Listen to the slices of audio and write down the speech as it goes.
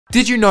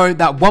Did you know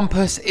that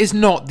Wampus is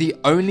not the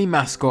only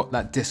mascot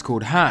that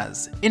Discord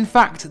has? In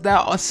fact, there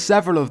are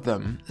several of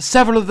them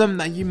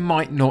that you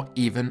might not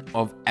even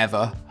have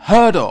ever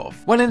heard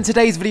of. Well, in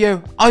today's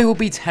video, I will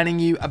be telling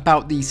you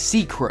about the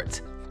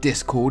secret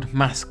Discord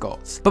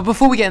mascots. But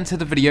before we get into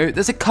the video,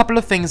 there's a couple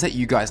of things that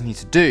you guys need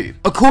to do.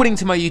 According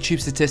to my YouTube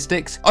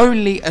statistics,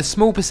 only a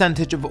small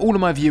percentage of all of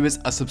my viewers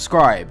are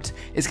subscribed.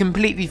 It's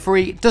completely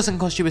free, doesn't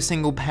cost you a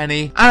single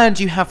penny, and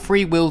you have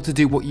free will to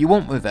do what you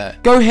want with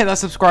it. Go hit that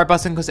subscribe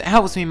button because it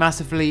helps me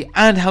massively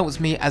and helps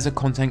me as a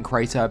content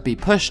creator be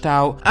pushed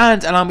out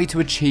and allow me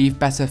to achieve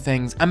better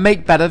things and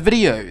make better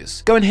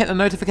videos. Go and hit the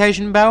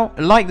notification bell,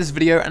 like this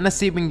video, and let's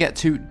see if we can get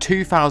to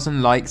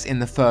 2,000 likes in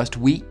the first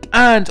week.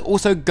 And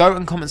also go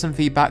and comment some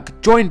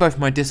feedback, join both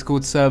my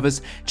Discord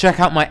servers, check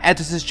out my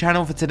editor's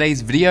channel for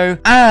today's video,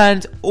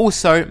 and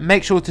also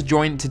make sure to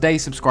join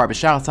today's subscriber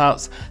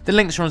shoutouts. The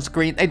links are on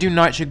screen, they do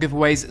Nitro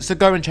giveaways, so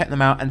go and check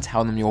them out and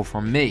tell them you're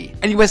from me.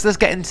 Anyways, let's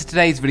get into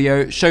today's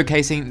video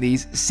showcasing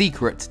these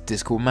secret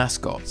Discord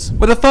mascots.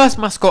 Well, the first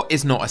mascot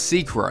is not a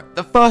secret.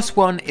 The first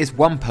one is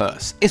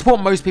Wampus. It's what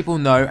most people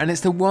know, and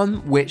it's the one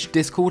which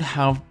Discord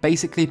have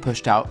basically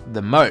pushed out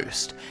the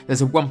most.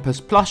 There's a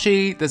Wampus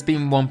plushie, there's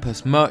been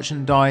Wampus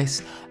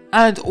merchandise,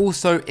 and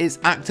also is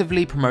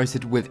actively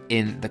promoted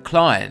within the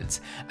client.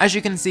 As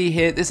you can see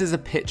here, this is a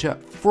picture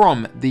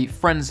from the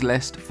friends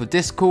list for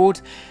Discord,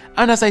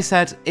 and as I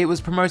said, it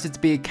was promoted to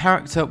be a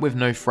character with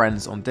no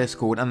friends on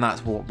Discord, and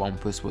that's what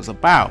Wampus was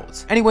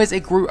about. Anyways,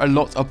 it grew a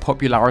lot of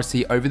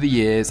popularity over the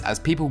years as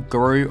people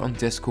grew on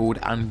Discord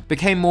and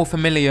became more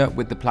familiar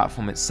with the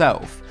platform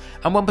itself,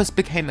 and Wampus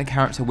became a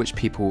character which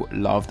people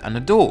loved and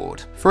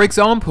adored. For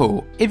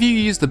example, if you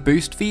use the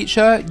boost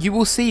feature, you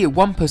will see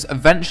Wampus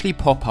eventually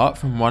pop up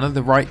from one of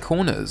the right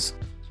corners,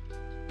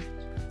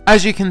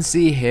 as you can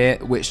see here,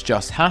 which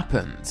just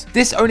happened.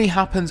 This only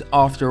happens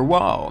after a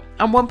while,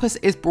 and Wampus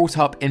is brought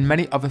up in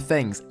many other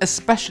things,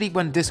 especially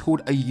when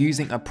Discord are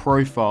using a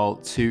profile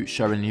to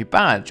show a new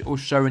badge or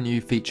show a new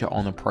feature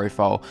on a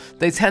profile.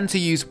 They tend to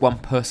use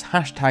Wampus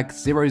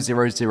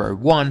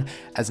 #0001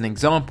 as an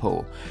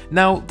example.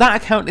 Now,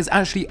 that account is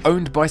actually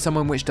owned by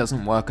someone which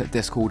doesn't work at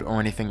Discord or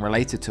anything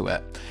related to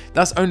it.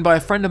 That's owned by a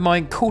friend of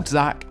mine called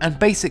Zach, and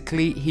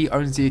basically he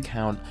owns the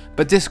account,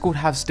 but Discord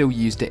have still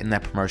used it in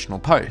their promotional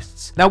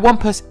posts. Now,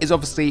 Wampus is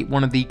obviously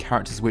one of the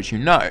characters which you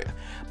know,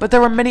 but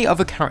there are many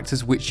other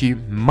characters which you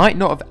might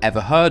not have ever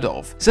heard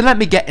of. So let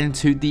me get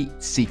into the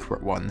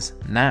secret ones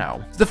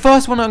now. The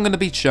first one I'm going to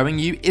be showing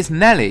you is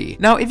Nelly.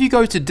 Now, if you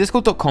go to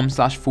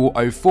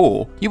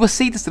discord.com/404, you will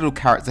see this little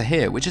character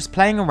here, which is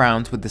playing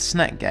around with the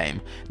Snek game.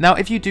 Now,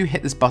 if you do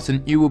hit this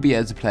button, you will be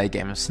able to play a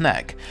game of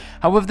Snek.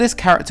 However, this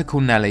character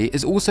called Nelly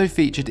is also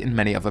featured in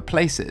many other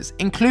places,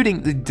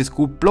 including the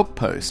Discord blog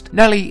post.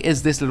 Nelly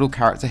is this little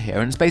character here,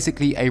 and it's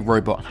basically a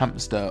robot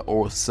hamster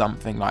or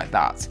something like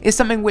that. It's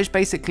something which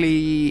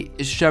basically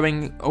is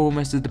showing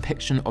almost a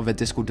depiction of a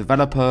Discord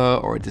developer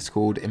or a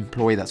Discord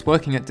employee that's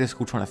working at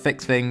Discord trying to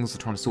fix things or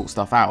trying to sort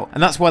stuff out,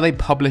 and that's why they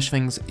publish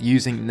things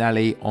using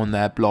Nelly on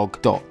their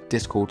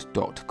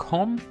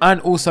blog.discord.com, and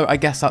also I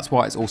guess that's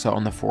why it's also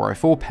on the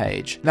 404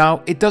 page.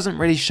 Now, it doesn't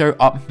really show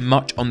up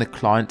much on the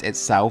client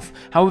itself,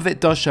 however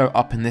it does show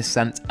up in this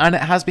sense, and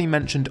it has been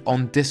mentioned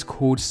on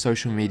Discord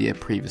social media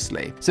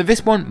previously. So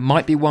this one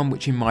might be one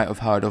which you might have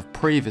heard of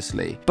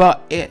previously,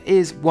 but it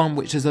is one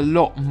which is a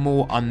lot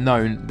more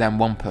unknown than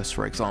Wampus,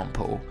 for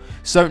example.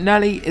 So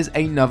Nelly is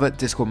another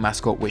Discord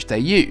mascot which they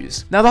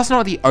use. Now, that's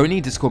not the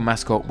only Discord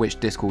mascot which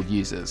Discord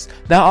uses.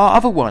 There are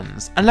other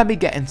ones, and let me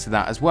get into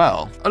that as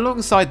well.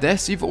 Alongside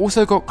this, you've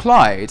also got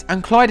Clyde,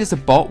 and Clyde is a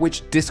bot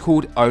which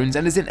Discord owns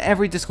and is in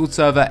every Discord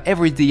server,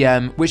 every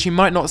DM, which you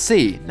might not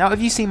see. Now,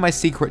 if you've seen my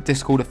secret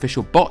Discord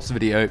official bots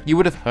video, you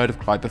would have heard of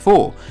Clyde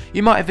before.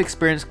 You might have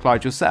experienced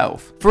Clyde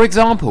yourself. For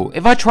example,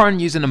 if I try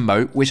and use an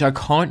emote which I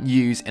can't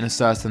use in a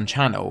certain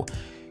channel,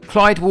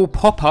 Clyde will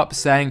pop up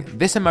saying,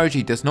 "This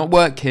emoji does not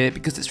work here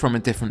because it's from a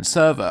different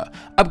server.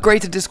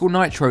 Upgrade to Discord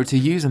Nitro to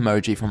use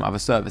emoji from other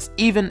servers."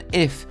 Even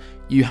if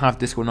you have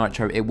Discord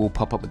Nitro, it will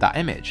pop up with that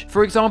image.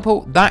 For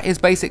example, that is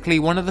basically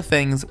one of the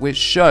things which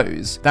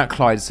shows that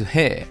Clyde is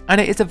here, and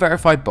it is a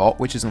verified bot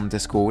which is on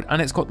Discord,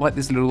 and it's got like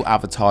this little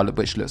avatar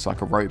which looks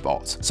like a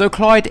robot. So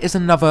Clyde is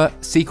another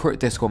secret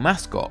Discord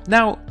mascot.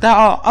 Now, there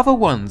are other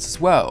ones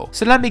as well,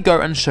 so let me go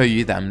and show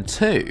you them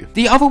too.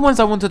 The other ones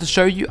I wanted to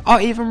show you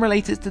are even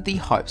related to the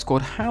Hype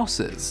Squad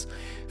houses.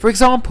 For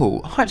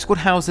example, Hype Squad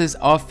houses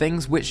are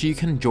things which you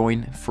can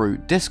join through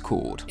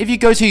Discord. If you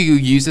go to your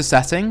user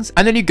settings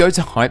and then you go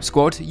to Hype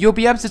Squad, you'll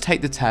be able to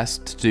take the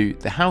test to do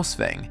the house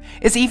thing.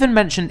 It's even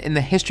mentioned in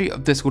the history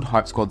of Discord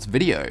Hype Squad's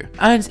video,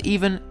 and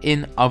even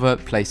in other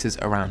places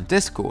around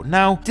Discord.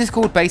 Now,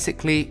 Discord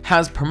basically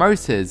has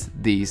promoted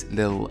these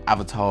little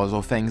avatars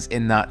or things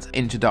in that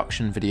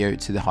introduction video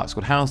to the Hype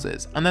Squad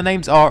houses, and the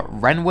names are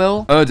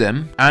Renwil,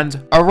 Erdem, and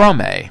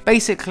Arame.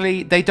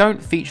 Basically, they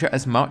don't feature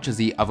as much as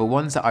the other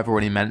ones that I've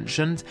already mentioned,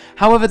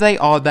 however they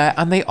are there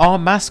and they are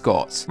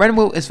mascots.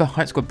 Renwil is for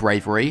Hype Squad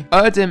Bravery,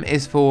 Erdem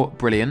is for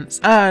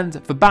Brilliance,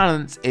 and for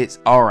Balance it's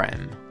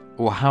RM.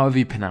 or however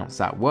you pronounce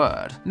that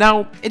word.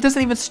 Now, it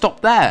doesn't even stop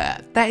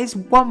there. There is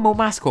one more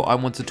mascot I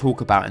want to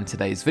talk about in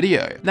today's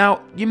video.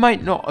 Now, you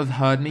might not have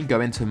heard me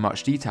go into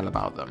much detail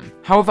about them.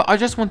 However, I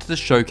just wanted to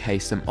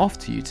showcase them off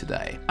to you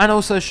today, and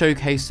also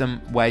showcase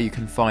them where you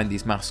can find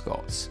these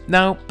mascots.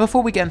 Now,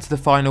 before we get into the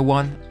final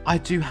one, I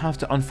do have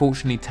to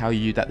unfortunately tell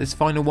you that this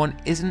final one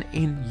isn't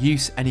in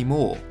use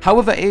anymore.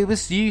 However, it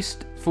was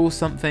used for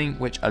something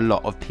which a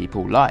lot of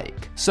people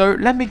like. So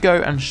let me go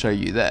and show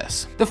you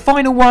this. The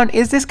final one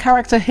is this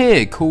character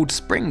here called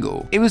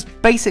Springle. It was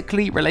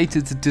basically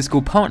related to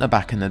Discord partner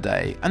back in the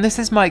day, and this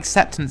is my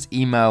acceptance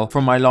email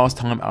from my last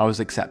time I was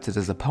accepted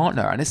as a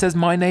partner, and it says,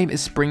 "My name is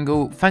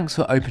Springle, thanks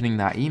for opening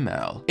that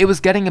email." It was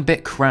getting a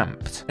bit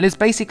cramped, and it's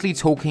basically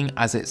talking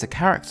as it's a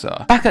character.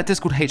 Back at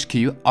Discord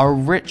HQ, our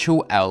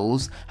ritual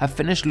elves have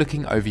finished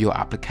looking over your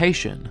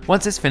application.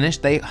 Once it's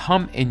finished, they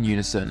hum in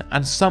unison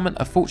and summon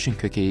a fortune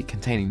cookie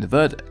containing the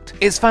verdict.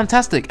 It's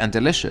fantastic and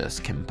delicious,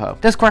 Kimper.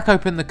 Let's crack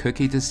open the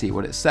cookie to see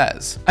what it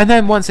says. And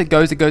then once it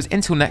goes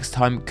until next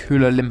time,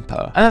 Kula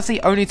Limper. And that's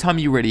the only time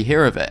you really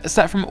hear of it,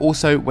 aside from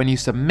also when you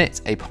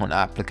submit a partner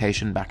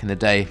application back in the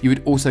day, you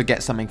would also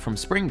get something from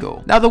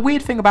Springle. Now, the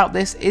weird thing about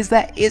this is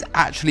there is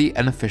actually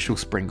an official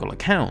Springle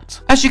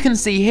account. As you can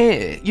see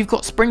here, you've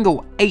got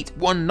Springle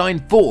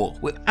 8194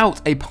 without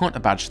a partner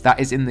badge that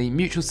is in the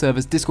mutual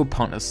server's Discord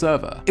partner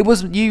server. It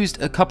was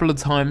used a couple of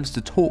times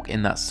to talk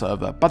in that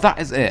server, but that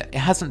is it.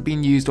 It hasn't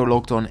been used or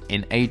logged on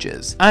in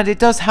ages. And it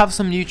does have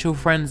some mutual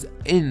friends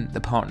in the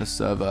partner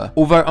server,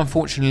 although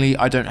unfortunately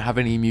I don't have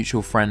any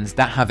mutual friends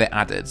that have it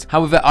added.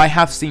 However, I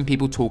have seen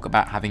people talk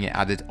about having it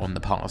added on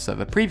the partner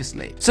server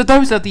previously. So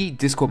those are the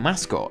Discord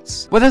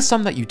mascots. Well, there's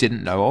some that you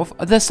didn't know of,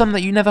 or there's some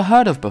that you never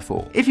heard of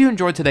before. If you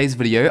enjoyed today's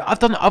video, I've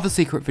done other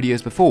secret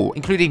videos before,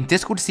 including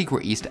Discord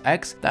secret Easter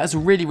eggs. That is a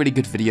really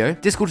good video.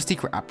 Discord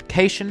secret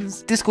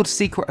applications, Discord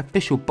secret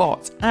official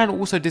bots, and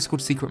also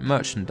Discord secret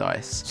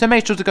merchandise. So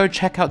make sure to go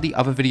check out the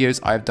other videos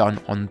I've done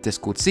on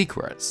Discord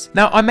secrets.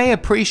 Now, I may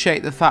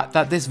appreciate the fact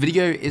that this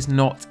video is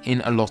not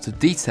in a lot of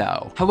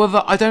detail.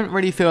 However, I don't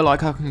really feel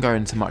like I can go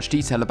into much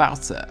detail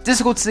about it.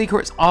 Discord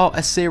secrets are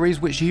a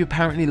series which you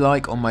apparently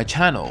like on my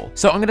channel,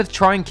 so I'm going to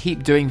try and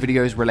keep doing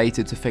videos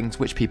related to things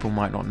which people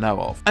might not know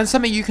of. And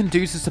something you can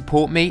do to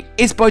support me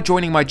is by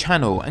joining my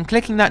channel and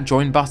clicking that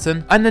join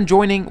button and then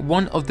joining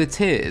one of the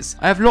tiers.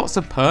 I have lots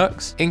of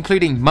perks,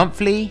 including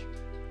monthly,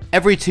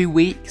 every 2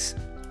 weeks,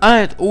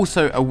 and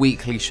also a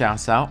weekly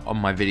shout out on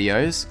my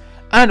videos,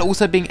 and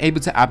also being able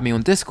to add me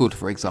on Discord,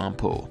 for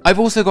example. I've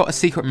also got a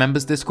secret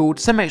members Discord,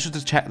 so make sure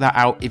to check that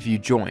out if you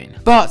join.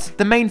 But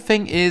the main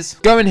thing is,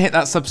 go and hit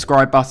that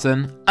subscribe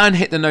button and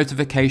hit the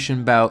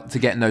notification bell to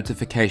get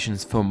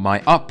notifications for my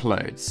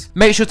uploads.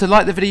 Make sure to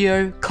like the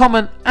video,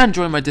 comment, and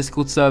join my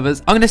Discord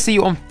servers. I'm going to see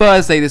you on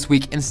Thursday this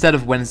week instead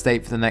of Wednesday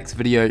for the next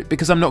video,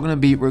 because I'm not going to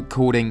be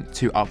recording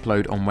to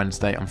upload on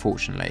Wednesday,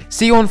 unfortunately.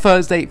 See you on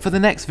Thursday for the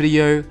next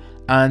video,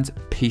 and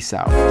peace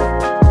out.